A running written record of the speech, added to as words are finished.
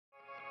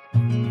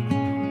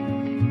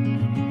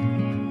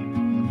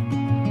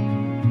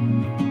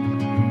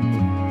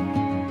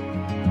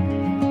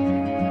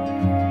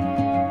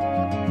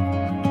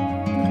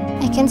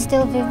can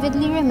still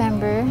vividly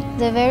remember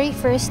the very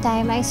first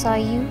time I saw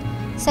you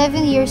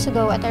 7 years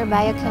ago at our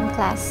biochem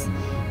class.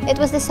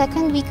 It was the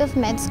second week of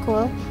med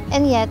school,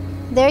 and yet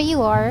there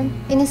you are,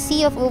 in a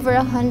sea of over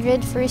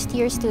 100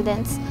 first-year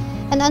students,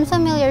 an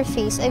unfamiliar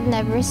face I've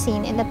never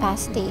seen in the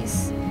past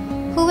days.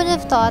 Who would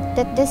have thought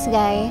that this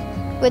guy,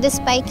 with the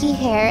spiky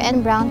hair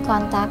and brown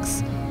contacts,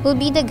 will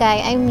be the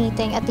guy I'm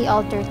meeting at the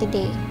altar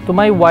today? To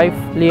my wife,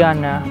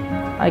 Leanna,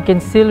 I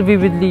can still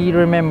vividly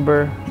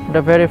remember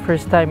the very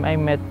first time I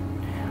met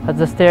at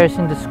the stairs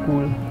in the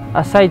school.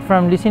 Aside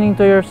from listening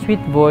to your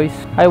sweet voice,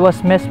 I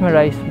was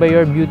mesmerized by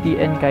your beauty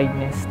and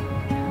kindness.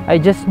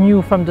 I just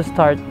knew from the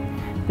start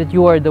that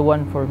you are the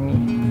one for me.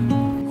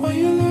 Well,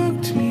 you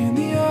looked me in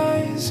the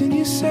eyes and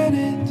you said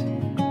it,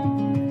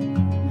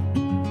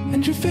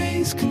 and your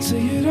face can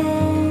say it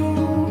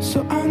all,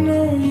 so I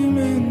know you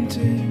meant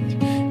it.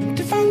 And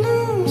if I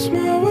lose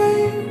my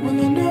way,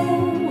 will I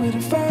know where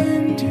to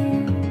find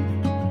you?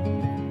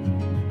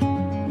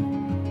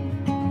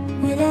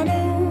 Will I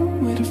know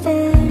where to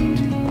find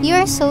you? You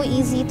are so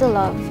easy to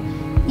love.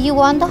 You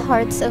won the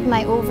hearts of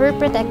my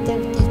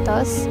overprotective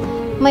titos.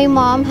 My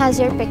mom has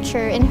your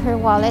picture in her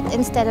wallet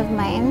instead of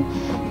mine.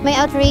 My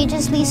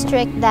outrageously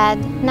strict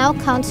dad now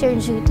counts your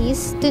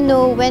duties to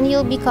know when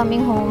you'll be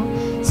coming home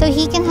so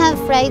he can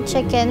have fried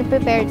chicken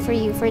prepared for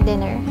you for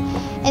dinner.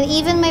 And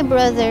even my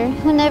brother,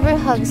 who never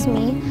hugs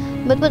me,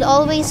 but would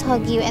always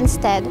hug you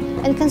instead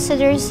and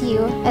considers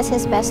you as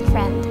his best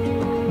friend.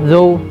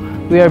 Though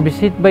we are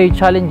beset by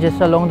challenges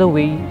along the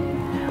way,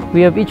 we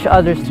have each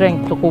other's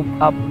strength to cope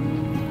up.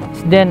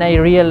 Then I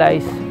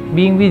realized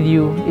being with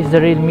you is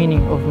the real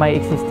meaning of my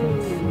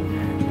existence.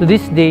 To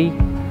this day,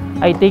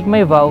 I take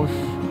my vows.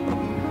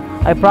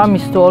 I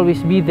promise to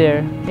always be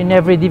there in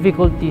every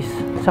difficulties,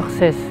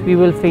 success we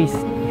will face,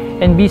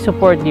 and be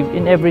supportive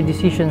in every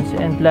decisions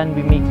and plan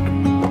we make.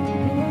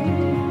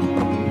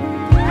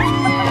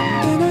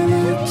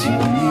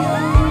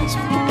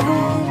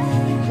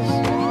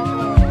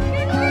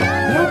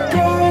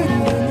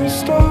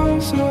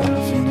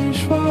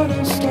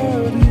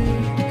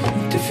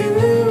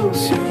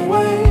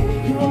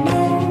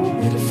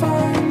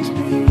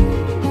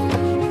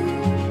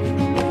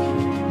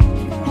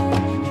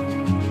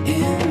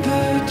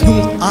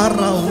 Nung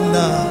araw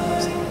na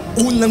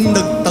unang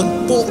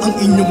nagtagpo ang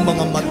inyong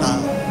mga mata,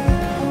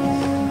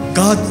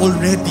 God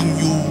already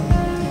knew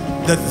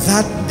that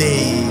that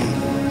day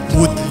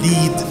would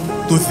lead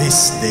to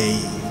this day.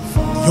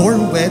 Your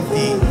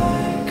wedding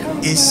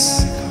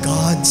is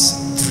God's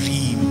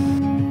dream.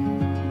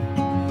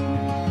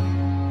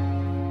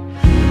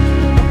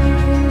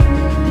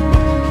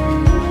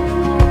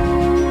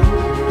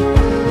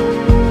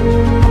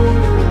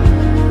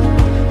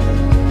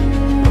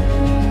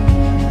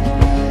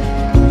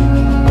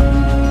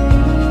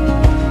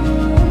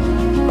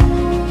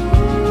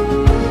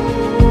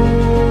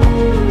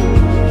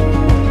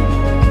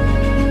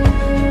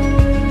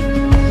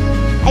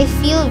 I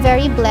feel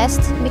very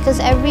blessed because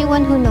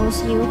everyone who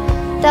knows you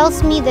tells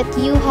me that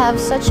you have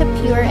such a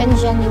pure and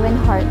genuine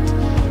heart,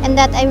 and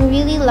that I'm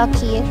really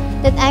lucky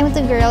that I'm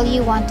the girl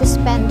you want to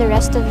spend the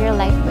rest of your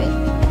life with.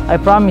 I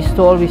promise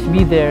to always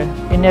be there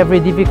in every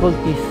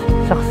difficulties,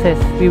 success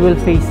we will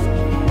face,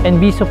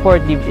 and be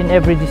supportive in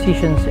every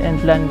decisions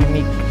and plan we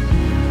make.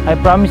 I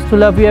promise to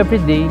love you every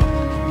day,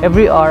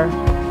 every hour,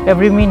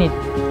 every minute,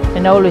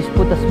 and always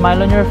put a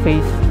smile on your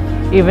face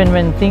even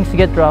when things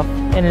get rough,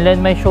 and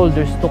lend my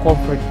shoulders to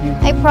comfort you.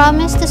 I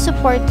promise to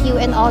support you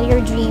in all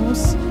your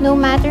dreams, no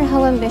matter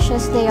how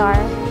ambitious they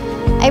are.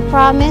 I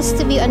promise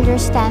to be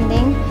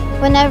understanding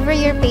whenever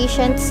your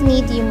patients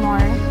need you more.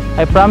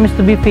 I promise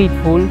to be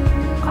faithful,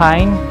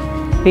 kind,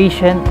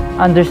 patient,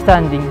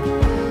 understanding,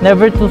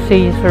 never to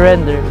say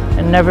surrender,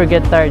 and never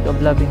get tired of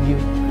loving you.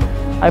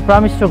 I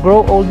promise to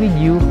grow old with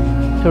you,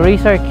 to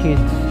raise our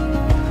kids.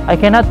 I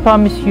cannot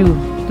promise you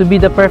to be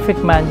the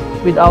perfect man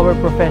with our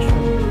profession,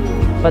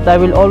 but I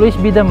will always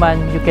be the man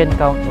you can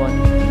count on.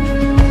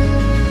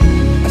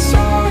 I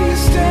saw you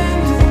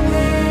standing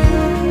there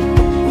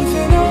with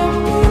an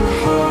open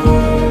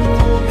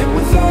heart and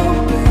with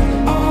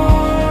open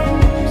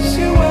arms.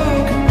 You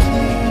welcomed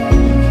me.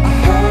 I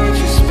heard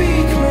you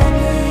speak my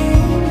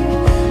name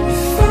with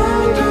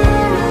thunder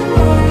and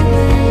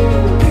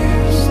lightning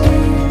pierced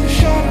through the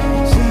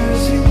shadows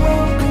as you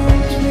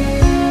welcomed me.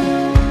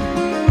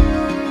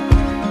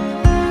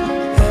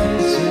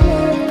 As you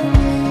welcomed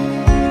me.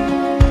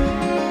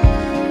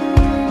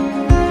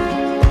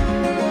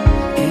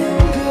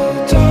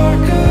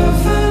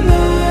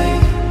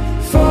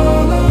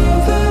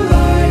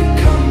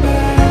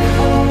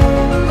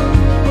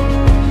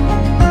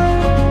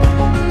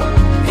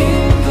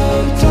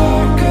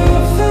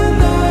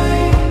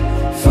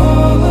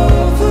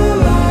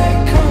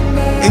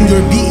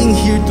 Your being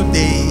here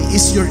today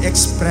is your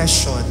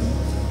expression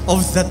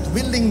of that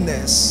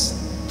willingness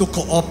to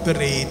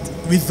cooperate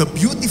with the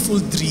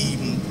beautiful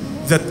dream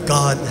that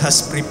God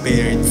has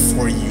prepared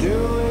for you.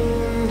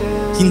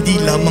 Hindi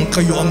lamang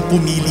kayo ang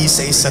pumili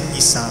sa isa't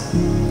isa.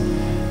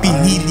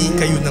 Pinili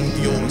kayo ng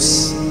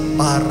Diyos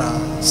para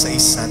sa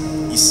isa't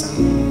isa.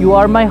 You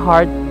are my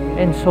heart,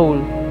 and soul,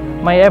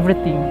 my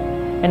everything,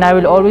 and I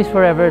will always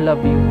forever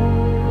love you.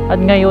 At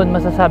ngayon,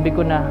 masasabi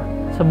ko na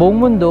sa buong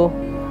mundo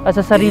at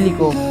sa sarili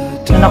ko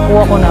na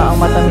nakuha ko na ang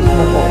matamis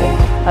mong oo.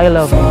 I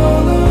love you.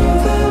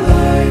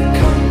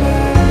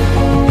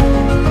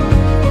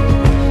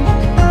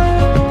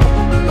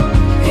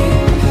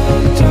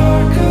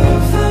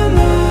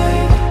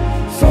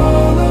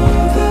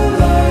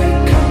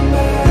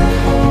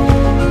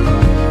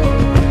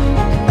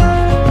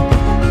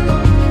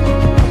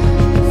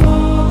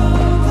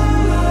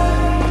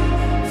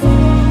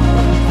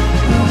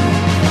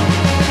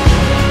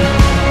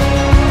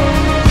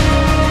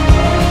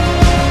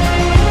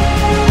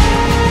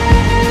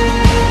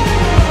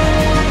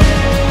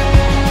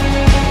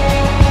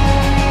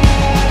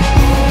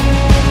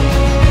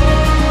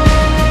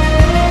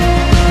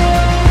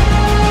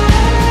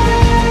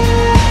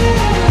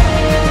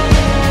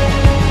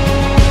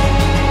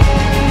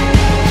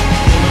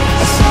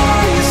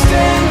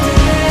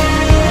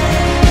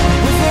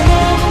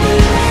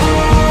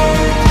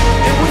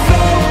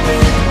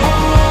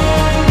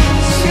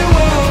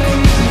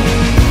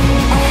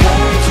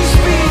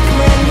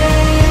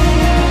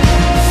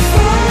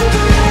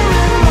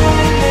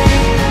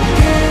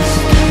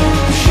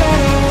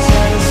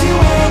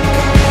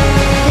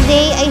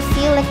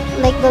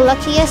 Like the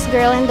luckiest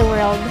girl in the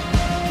world,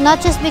 not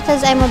just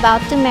because I'm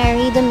about to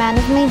marry the man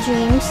of my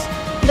dreams,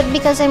 but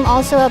because I'm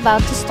also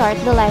about to start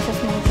the life of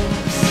my